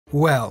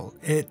Well,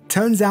 it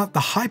turns out the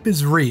hype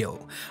is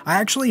real. I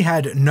actually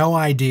had no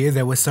idea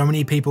there were so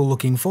many people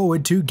looking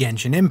forward to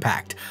Genshin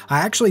Impact. I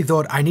actually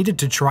thought I needed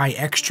to try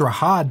extra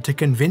hard to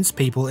convince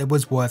people it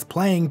was worth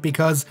playing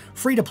because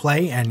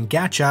free-to-play and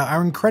gacha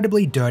are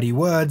incredibly dirty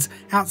words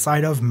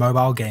outside of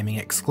mobile gaming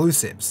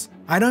exclusives.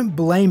 I don't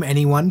blame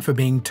anyone for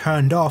being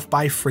turned off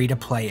by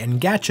free-to-play and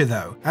gacha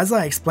though. As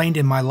I explained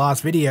in my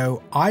last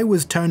video, I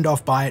was turned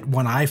off by it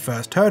when I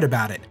first heard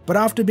about it, but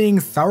after being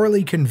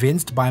thoroughly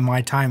convinced by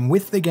my time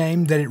with the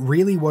game that it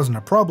really wasn't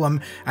a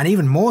problem, and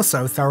even more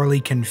so thoroughly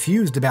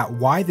confused about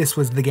why this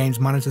was the game's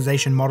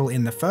monetization model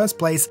in the first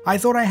place, I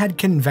thought I had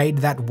conveyed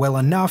that well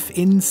enough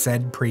in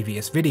said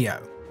previous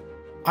video.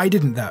 I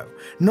didn't though.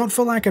 Not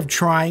for lack of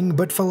trying,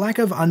 but for lack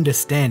of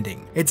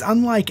understanding. It's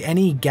unlike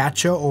any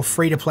gacha or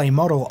free-to-play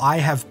model I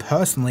have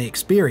personally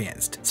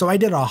experienced, so I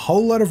did a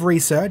whole lot of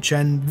research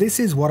and this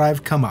is what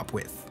I've come up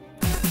with.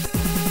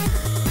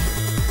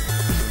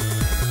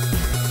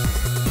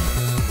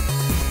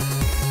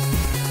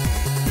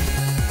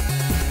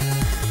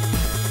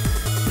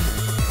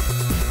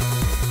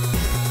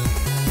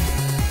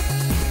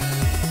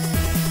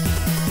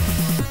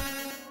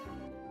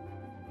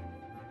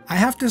 I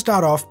have to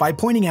start off by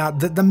pointing out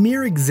that the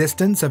mere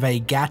existence of a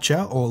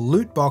gacha or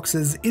loot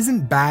boxes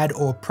isn't bad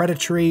or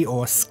predatory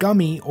or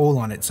scummy all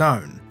on its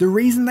own. The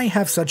reason they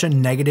have such a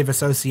negative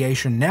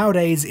association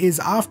nowadays is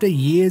after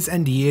years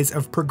and years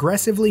of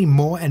progressively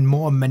more and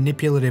more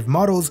manipulative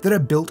models that are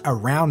built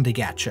around a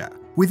gacha.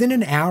 Within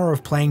an hour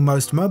of playing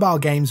most mobile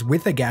games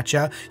with a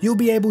gacha, you'll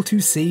be able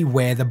to see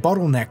where the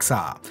bottlenecks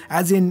are,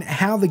 as in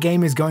how the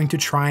game is going to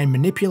try and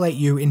manipulate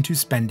you into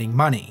spending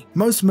money.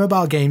 Most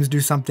mobile games do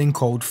something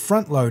called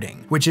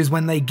front-loading, which is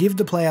when they give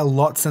the player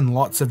lots and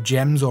lots of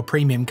gems or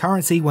premium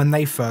currency when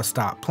they first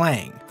start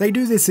playing. They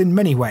do this in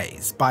many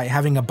ways, by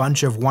having a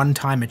bunch of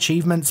one-time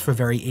achievements for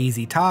very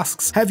easy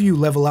tasks, have you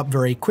level up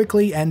very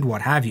quickly, and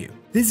what have you.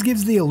 This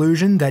gives the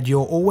illusion that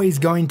you're always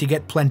going to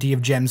get plenty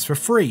of gems for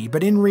free,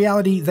 but in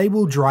reality they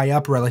will dry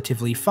up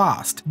relatively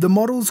fast. The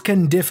models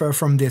can differ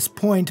from this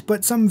point,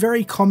 but some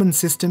very common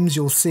systems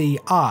you'll see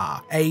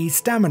are a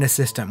stamina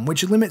system,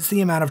 which limits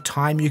the amount of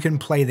time you can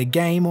play the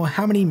game or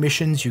how many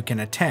missions you can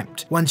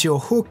attempt. Once you're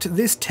hooked,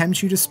 this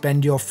tempts you to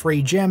spend your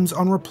free gems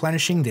on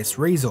replenishing this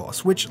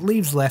resource, which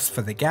leaves less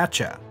for the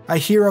gacha. A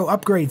hero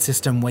upgrade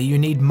system where you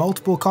need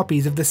multiple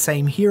copies of the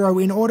same hero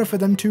in order for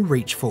them to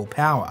reach full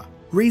power.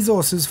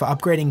 Resources for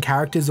upgrading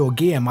characters or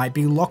gear might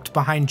be locked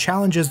behind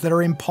challenges that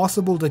are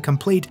impossible to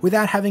complete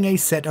without having a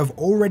set of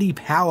already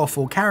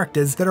powerful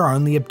characters that are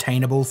only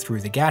obtainable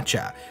through the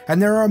gacha,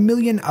 and there are a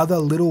million other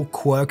little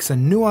quirks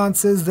and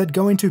nuances that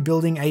go into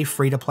building a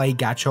free-to-play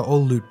gacha or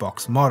loot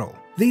box model.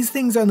 These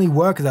things only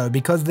work though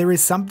because there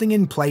is something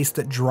in place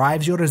that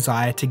drives your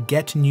desire to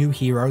get new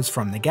heroes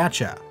from the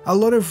gacha. A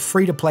lot of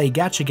free-to-play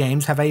gacha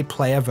games have a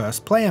player versus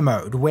player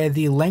mode, where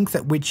the length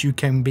at which you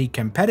can be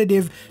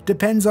competitive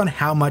depends on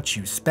how much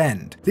you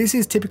spend. This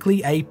is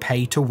typically a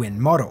pay-to-win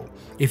model.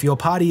 If your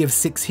party of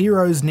 6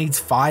 heroes needs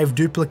 5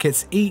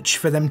 duplicates each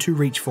for them to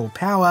reach full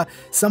power,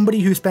 somebody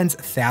who spends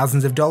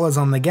thousands of dollars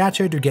on the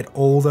gacha to get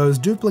all those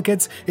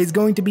duplicates is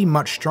going to be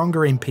much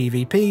stronger in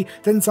PvP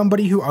than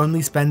somebody who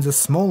only spends a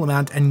small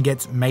amount and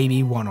gets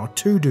maybe 1 or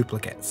 2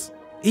 duplicates.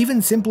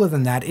 Even simpler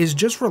than that is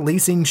just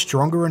releasing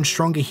stronger and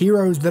stronger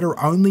heroes that are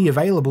only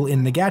available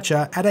in the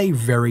gacha at a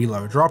very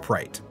low drop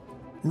rate.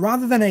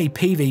 Rather than a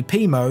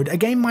PvP mode, a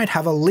game might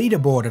have a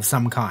leaderboard of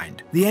some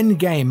kind. The end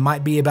game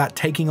might be about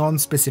taking on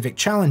specific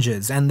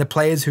challenges, and the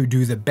players who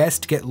do the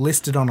best get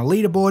listed on a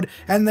leaderboard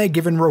and they're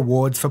given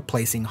rewards for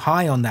placing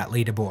high on that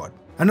leaderboard.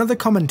 Another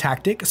common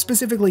tactic,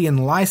 specifically in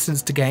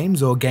licensed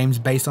games or games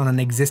based on an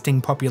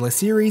existing popular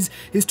series,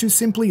 is to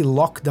simply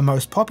lock the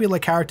most popular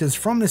characters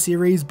from the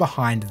series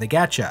behind the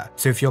gacha.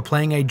 So if you're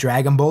playing a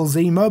Dragon Ball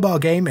Z mobile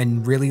game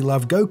and really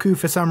love Goku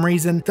for some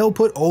reason, they'll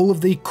put all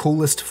of the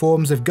coolest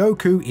forms of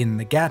Goku in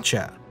the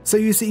gacha. So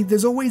you see,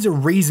 there's always a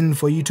reason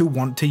for you to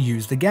want to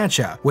use the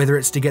gacha, whether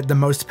it's to get the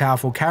most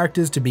powerful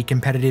characters to be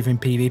competitive in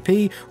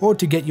PvP, or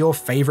to get your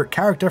favorite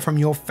character from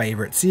your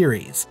favorite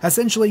series.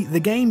 Essentially,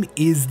 the game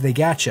is the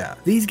gacha.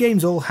 These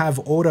games all have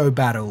auto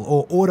battle,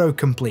 or auto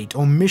complete,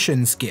 or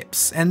mission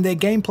skips, and their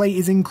gameplay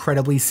is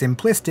incredibly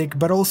simplistic,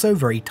 but also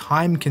very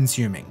time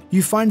consuming.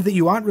 You find that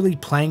you aren't really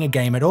playing a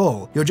game at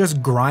all, you're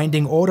just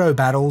grinding auto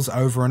battles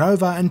over and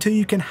over until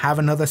you can have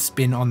another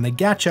spin on the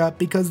gacha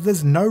because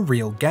there's no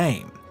real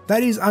game.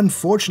 That is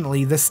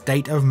unfortunately the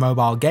state of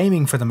mobile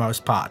gaming for the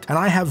most part, and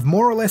I have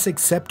more or less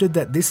accepted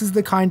that this is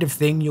the kind of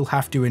thing you'll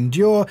have to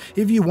endure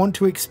if you want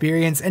to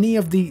experience any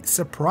of the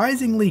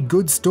surprisingly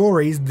good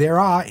stories there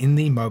are in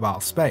the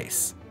mobile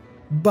space.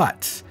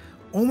 But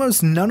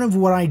almost none of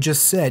what I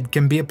just said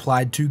can be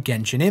applied to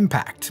Genshin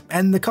Impact,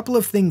 and the couple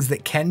of things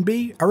that can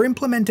be are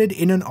implemented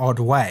in an odd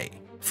way.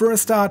 For a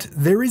start,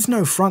 there is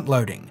no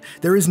front-loading.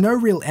 There is no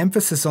real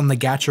emphasis on the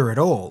gacha at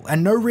all,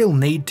 and no real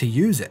need to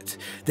use it.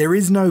 There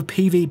is no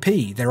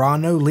PvP, there are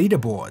no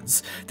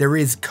leaderboards. There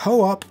is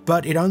co-op,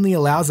 but it only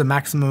allows a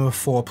maximum of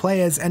 4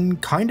 players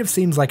and kind of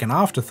seems like an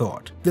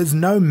afterthought. There's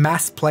no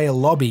mass player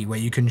lobby where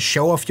you can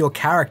show off your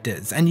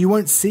characters, and you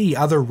won't see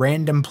other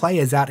random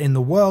players out in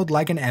the world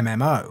like an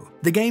MMO.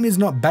 The game is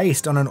not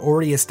based on an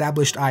already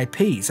established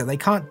IP, so they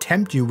can't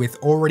tempt you with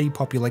already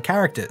popular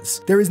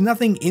characters. There is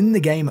nothing in the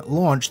game at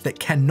launch that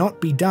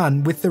cannot be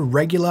done with the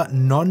regular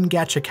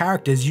non-gacha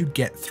characters you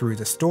get through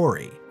the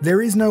story.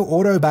 There is no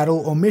auto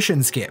battle or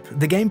mission skip.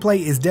 The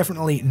gameplay is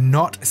definitely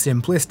not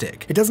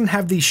simplistic. It doesn't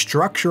have the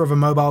structure of a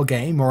mobile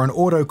game or an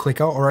auto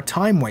clicker or a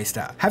time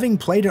waster. Having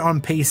played it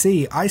on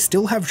PC, I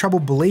still have trouble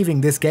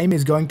believing this game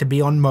is going to be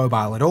on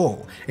mobile at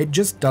all. It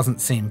just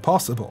doesn't seem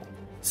possible.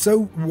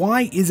 So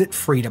why is it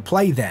free to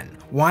play then?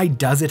 Why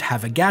does it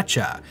have a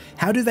gacha?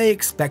 How do they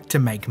expect to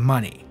make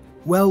money?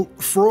 Well,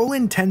 for all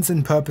intents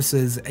and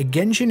purposes,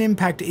 Genshin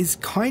Impact is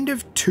kind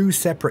of 2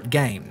 separate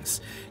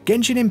games.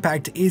 Genshin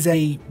Impact is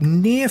a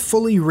near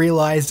fully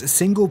realized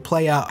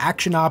single-player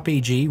action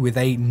RPG with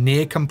a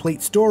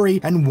near-complete story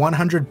and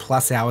 100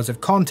 plus hours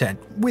of content,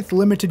 with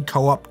limited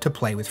co-op to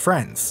play with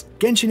friends.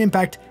 Genshin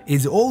Impact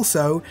is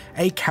also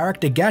a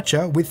character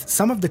gacha with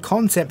some of the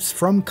concepts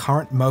from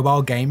current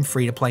mobile game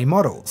free-to-play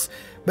models,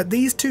 but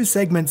these 2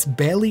 segments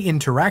barely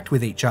interact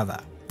with each other.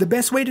 The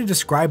best way to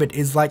describe it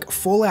is like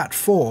Fallout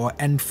 4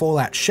 and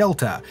Fallout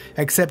Shelter,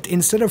 except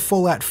instead of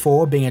Fallout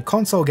 4 being a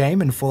console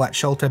game and Fallout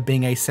Shelter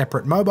being a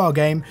separate mobile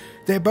game,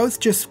 they're both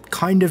just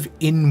kind of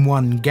in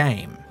one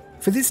game.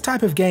 For this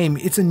type of game,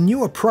 it's a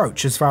new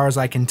approach as far as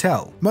I can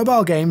tell.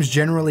 Mobile games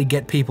generally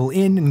get people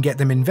in and get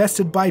them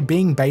invested by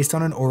being based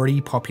on an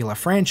already popular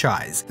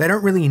franchise. They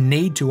don't really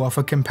need to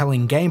offer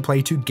compelling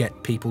gameplay to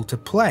get people to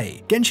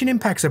play. Genshin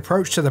Impact's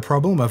approach to the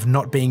problem of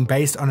not being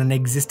based on an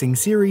existing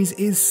series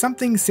is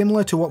something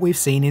similar to what we've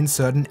seen in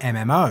certain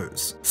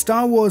MMOs.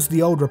 Star Wars: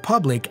 The Old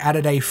Republic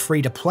added a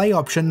free-to-play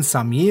option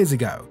some years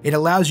ago. It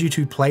allows you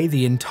to play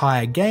the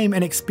entire game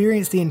and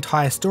experience the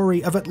entire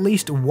story of at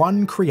least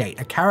one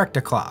creator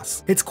character class.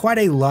 It's quite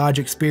a large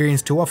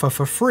experience to offer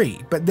for free,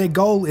 but their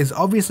goal is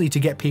obviously to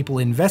get people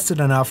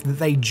invested enough that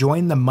they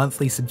join the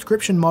monthly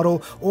subscription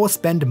model or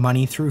spend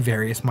money through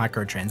various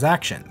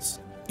microtransactions.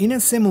 In a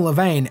similar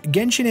vein,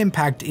 Genshin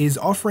Impact is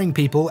offering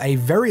people a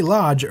very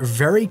large,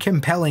 very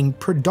compelling,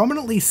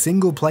 predominantly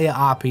single-player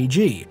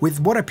RPG with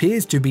what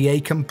appears to be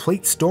a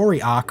complete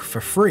story arc for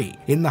free,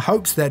 in the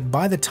hopes that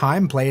by the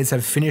time players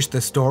have finished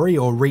the story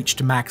or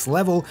reached max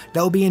level,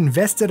 they'll be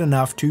invested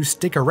enough to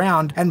stick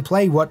around and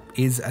play what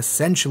is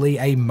essentially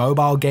a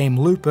mobile game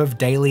loop of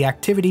daily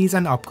activities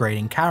and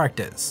upgrading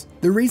characters.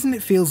 The reason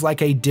it feels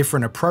like a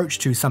different approach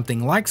to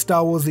something like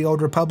Star Wars: The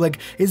Old Republic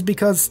is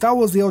because Star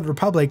Wars: The Old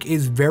Republic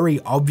is very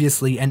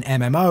obviously an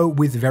MMO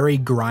with very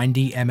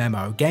grindy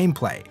MMO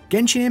gameplay.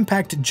 Genshin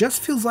Impact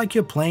just feels like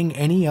you're playing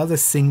any other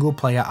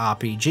single-player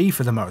RPG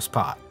for the most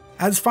part.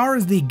 As far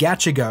as the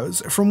gacha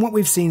goes, from what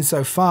we've seen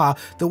so far,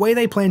 the way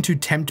they plan to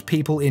tempt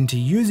people into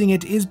using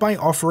it is by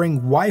offering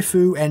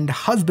waifu and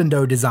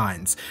husbando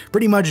designs,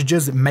 pretty much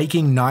just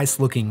making nice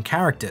looking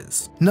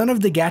characters. None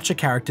of the gacha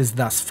characters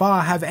thus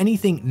far have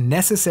anything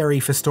necessary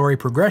for story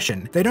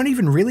progression. They don't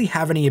even really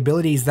have any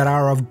abilities that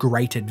are of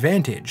great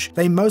advantage.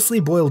 They mostly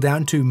boil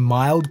down to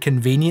mild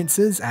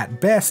conveniences at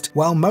best,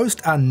 while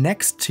most are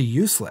next to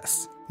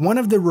useless. One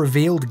of the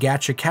revealed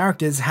gacha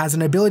characters has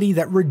an ability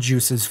that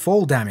reduces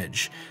fall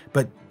damage,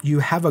 but you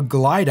have a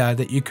glider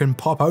that you can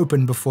pop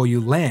open before you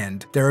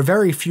land. There are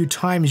very few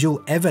times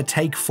you'll ever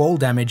take fall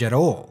damage at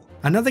all.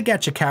 Another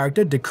gacha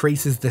character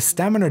decreases the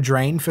stamina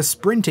drain for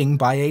sprinting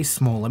by a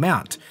small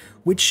amount,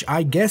 which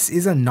I guess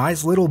is a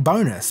nice little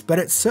bonus, but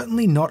it's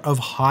certainly not of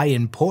high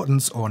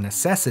importance or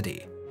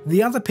necessity.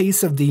 The other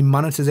piece of the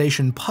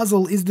monetization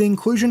puzzle is the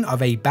inclusion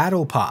of a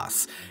battle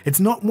pass.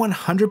 It's not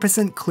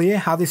 100% clear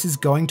how this is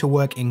going to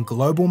work in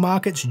global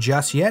markets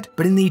just yet,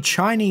 but in the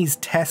Chinese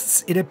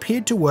tests it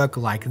appeared to work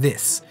like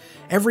this.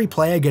 Every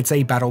player gets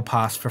a battle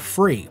pass for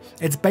free.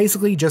 It's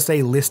basically just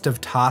a list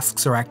of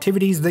tasks or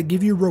activities that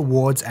give you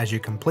rewards as you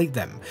complete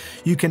them.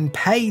 You can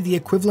pay the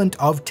equivalent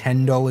of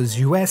 $10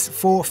 US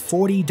for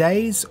 40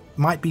 days,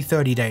 might be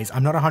 30 days,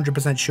 I'm not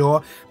 100%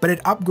 sure, but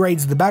it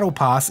upgrades the battle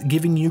pass,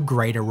 giving you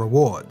greater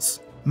rewards.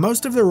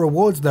 Most of the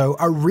rewards though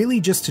are really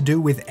just to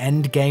do with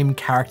endgame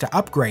character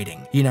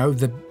upgrading, you know,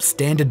 the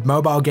standard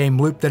mobile game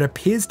loop that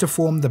appears to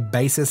form the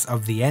basis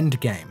of the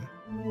endgame.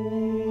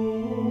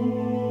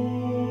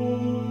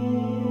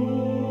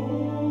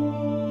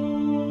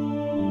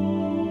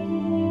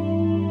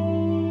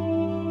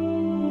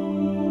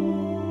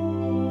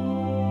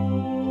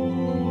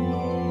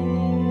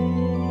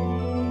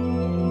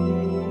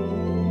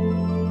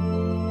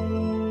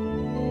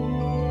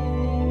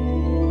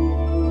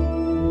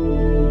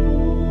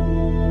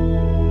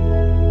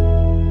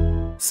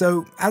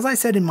 So, as I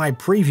said in my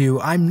preview,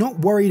 I'm not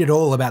worried at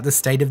all about the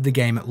state of the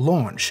game at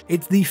launch.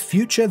 It's the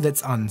future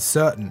that's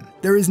uncertain.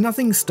 There is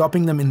nothing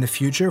stopping them in the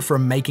future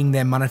from making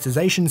their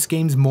monetization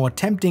schemes more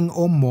tempting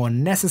or more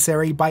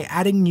necessary by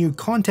adding new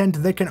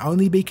content that can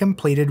only be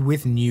completed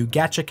with new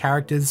gacha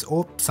characters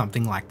or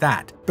something like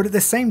that. But at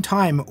the same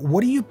time,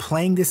 what are you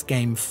playing this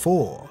game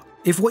for?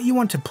 If what you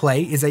want to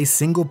play is a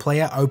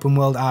single-player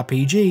open-world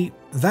RPG,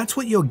 that's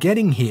what you're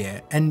getting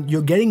here, and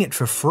you're getting it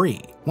for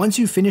free. Once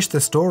you finish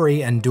the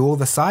story and do all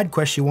the side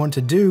quests you want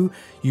to do,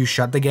 you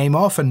shut the game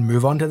off and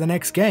move on to the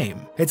next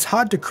game. It's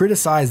hard to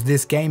criticize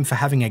this game for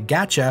having a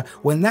gacha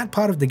when that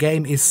part of the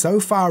game is so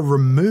far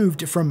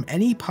removed from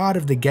any part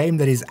of the game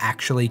that is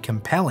actually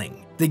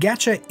compelling. The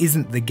gacha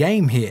isn't the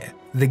game here,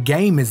 the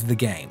game is the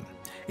game.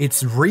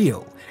 It's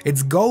real.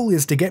 Its goal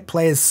is to get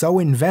players so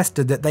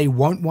invested that they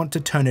won't want to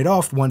turn it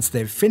off once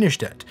they've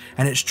finished it,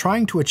 and it's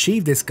trying to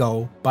achieve this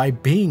goal by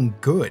being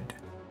good.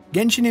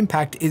 Genshin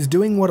Impact is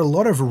doing what a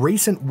lot of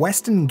recent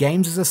Western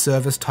games as a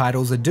service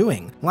titles are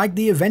doing, like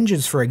the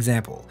Avengers for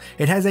example.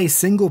 It has a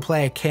single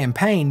player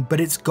campaign, but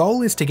its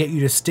goal is to get you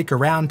to stick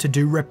around to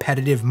do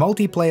repetitive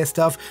multiplayer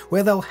stuff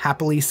where they'll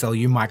happily sell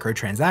you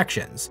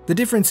microtransactions. The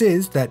difference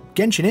is that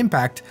Genshin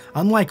Impact,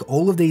 unlike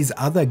all of these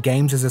other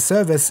games as a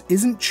service,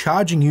 isn't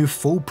charging you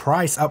full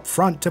price up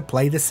front to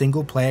play the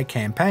single player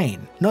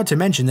campaign. Not to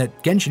mention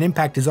that Genshin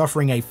Impact is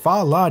offering a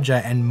far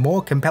larger and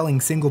more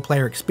compelling single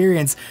player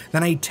experience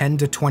than a 10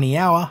 to 20-hour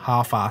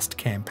half-assed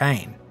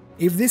campaign.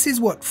 If this is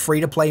what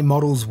free-to-play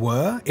models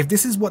were, if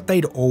this is what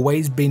they'd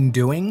always been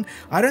doing,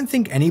 I don't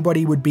think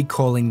anybody would be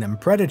calling them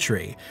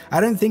predatory.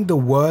 I don't think the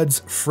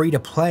words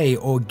free-to-play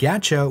or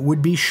gacha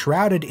would be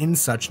shrouded in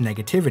such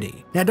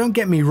negativity. Now don't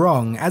get me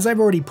wrong, as I've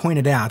already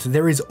pointed out,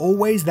 there is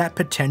always that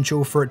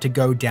potential for it to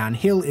go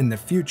downhill in the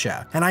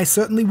future, and I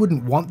certainly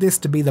wouldn't want this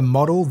to be the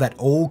model that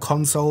all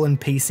console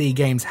and PC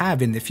games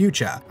have in the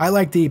future. I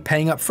like the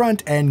paying up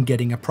front and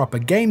getting a proper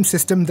game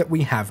system that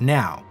we have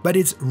now. But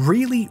it's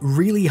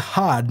really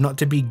hard not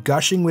to be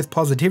gushing with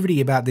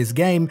positivity about this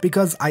game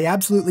because I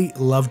absolutely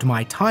loved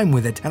my time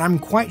with it, and I'm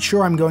quite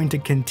sure I'm going to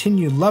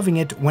continue loving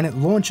it when it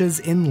launches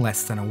in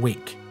less than a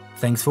week.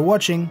 Thanks for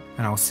watching,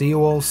 and I'll see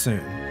you all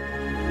soon.